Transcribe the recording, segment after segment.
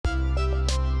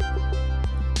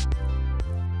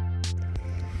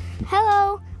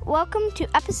Hello, welcome to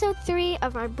episode 3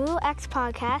 of our Blue X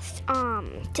podcast.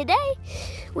 Today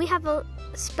we have a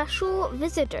special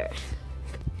visitor.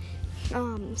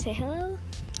 Say hello.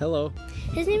 Hello.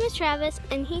 His name is Travis,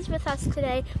 and he's with us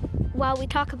today while we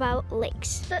talk about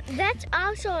lakes. But that's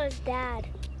also his dad.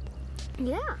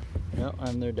 Yeah. Yeah,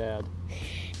 I'm their dad.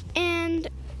 And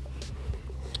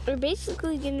we're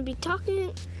basically going to be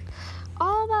talking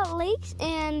all about lakes,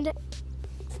 and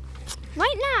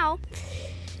right now,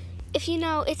 if you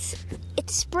know, it's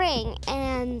spring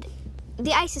and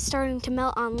the ice is starting to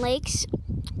melt on lakes.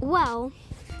 Well,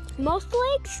 most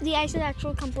lakes, the ice is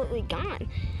actually completely gone.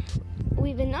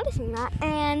 We've been noticing that,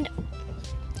 and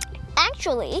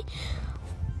actually,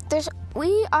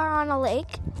 we are on a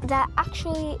lake that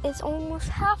actually is almost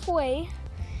halfway,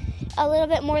 a little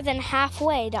bit more than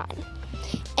halfway done,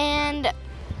 and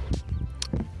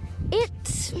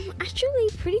it's actually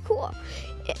pretty cool.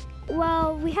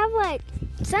 Well, we have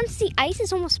since the ice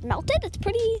is almost melted, it's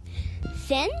pretty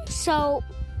thin, so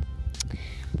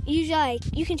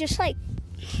you can just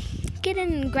get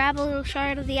in and grab a little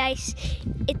shard of the ice.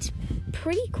 It's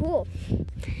pretty cool.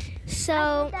 So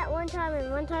I did that one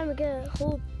time I got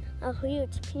a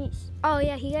huge piece. Oh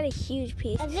yeah, he got a huge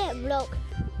piece. And then it broke.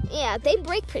 Yeah, they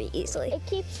break pretty easily. It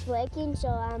keeps breaking, so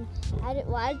I didn't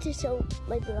want to show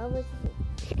my brother.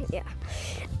 Yeah.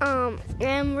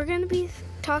 And we're gonna be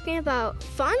talking about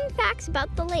fun facts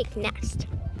about the lake next.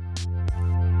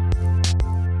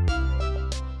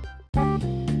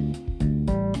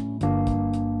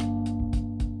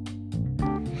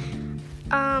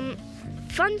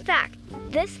 Fun fact,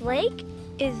 this lake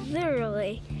is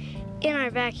literally in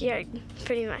our backyard,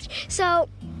 pretty much. So,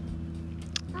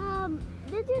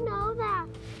 did you know that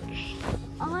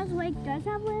our lake does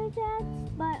have lily pads?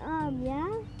 But,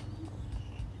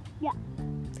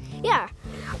 yeah,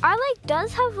 our lake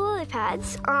does have lily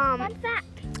pads. Fun fact.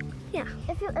 Yeah.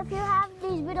 If you have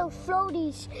these little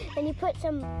floaties and you put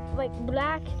some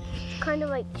black kind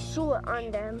of soot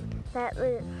on them, that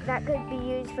could be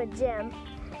used for gym.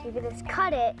 You can just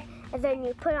cut it and then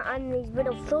you put it on these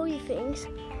little floaty things,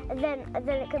 and then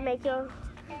it can make your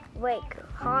lake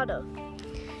harder.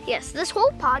 Yes, this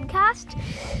whole podcast,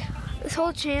 this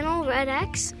whole channel, Red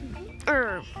X,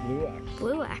 or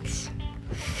Blue X.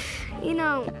 You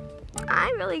know,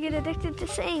 I really get addicted to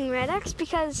saying Red X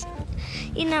because,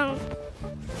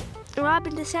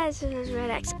 Robin DeSantis is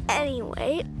Red X.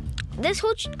 Anyway, this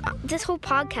whole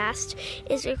podcast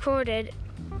is recorded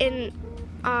in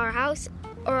our house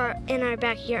or in our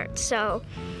backyard. So,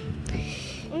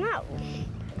 No.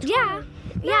 yeah.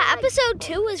 Episode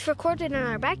 2 was recorded in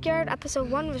our backyard.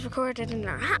 Episode 1 was recorded in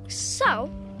our house.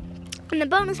 So, in the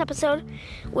bonus episode,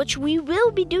 which we will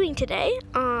be doing today,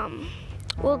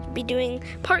 we'll be doing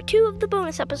part 2 of the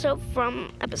bonus episode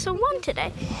from episode 1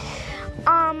 today.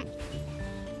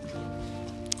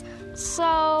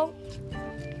 So,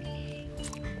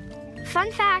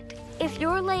 fun fact, if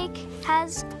your lake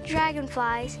has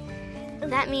dragonflies,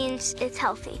 that means it's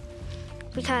healthy,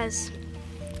 because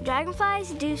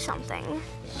dragonflies do something.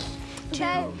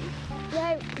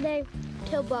 They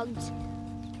kill bugs.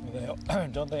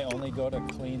 Don't they only go to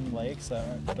clean lakes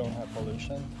that don't have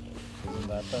pollution? Isn't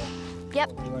that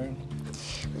Yep. what we learned?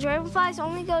 Dragonflies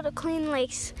only go to clean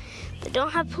lakes that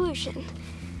don't have pollution.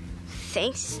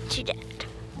 Thanks to Dad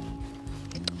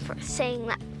for saying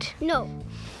that. No.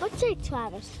 Let's say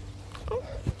Travis.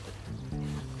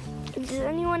 Does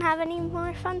anyone have any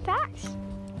more fun facts?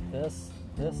 This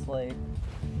lake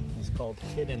is called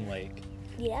Hidden Lake,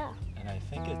 Yeah. and I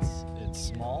think it's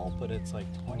small, but it's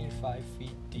 25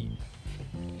 feet deep.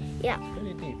 Yeah.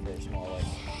 Pretty deep for a small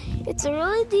lake. It's a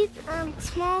really deep,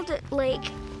 small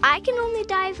lake. I can only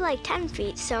dive 10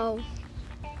 feet, so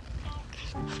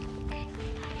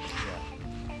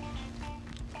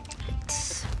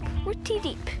it's pretty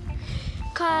deep.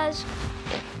 Cause,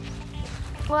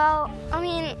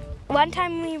 one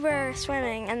time we were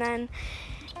swimming, and then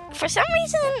for some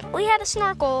reason we had a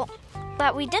snorkel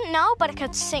that we didn't know, but it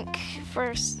could sink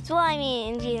first. Well,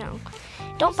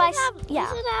 don't buy. We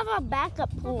should have a backup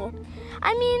pool.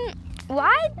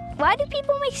 Why do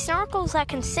people make snorkels that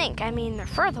can sink? They're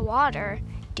for the water.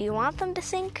 Do you want them to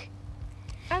sink?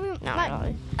 No, not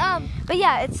really. But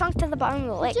yeah, it sunk to the bottom of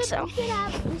the lake. We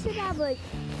should have a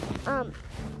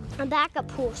backup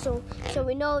pool, so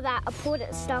we know that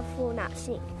important stuff will not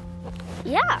sink.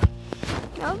 Yeah,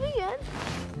 that would be good.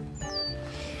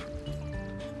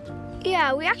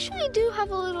 Yeah, we actually do have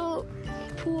a little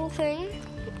pool thing,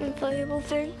 inflatable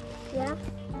thing. Yeah.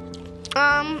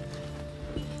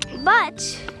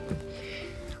 But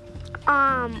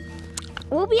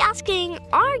we'll be asking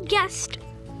our guest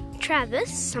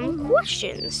Travis some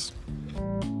questions.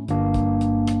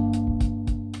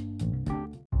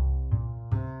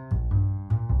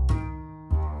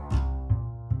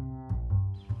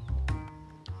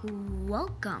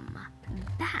 Welcome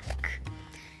back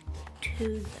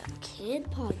to the Kid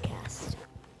Podcast.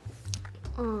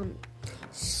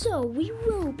 So we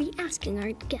will be asking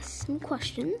our guests some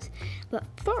questions, but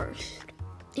first,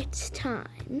 it's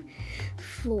time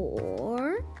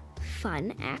for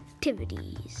fun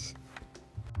activities.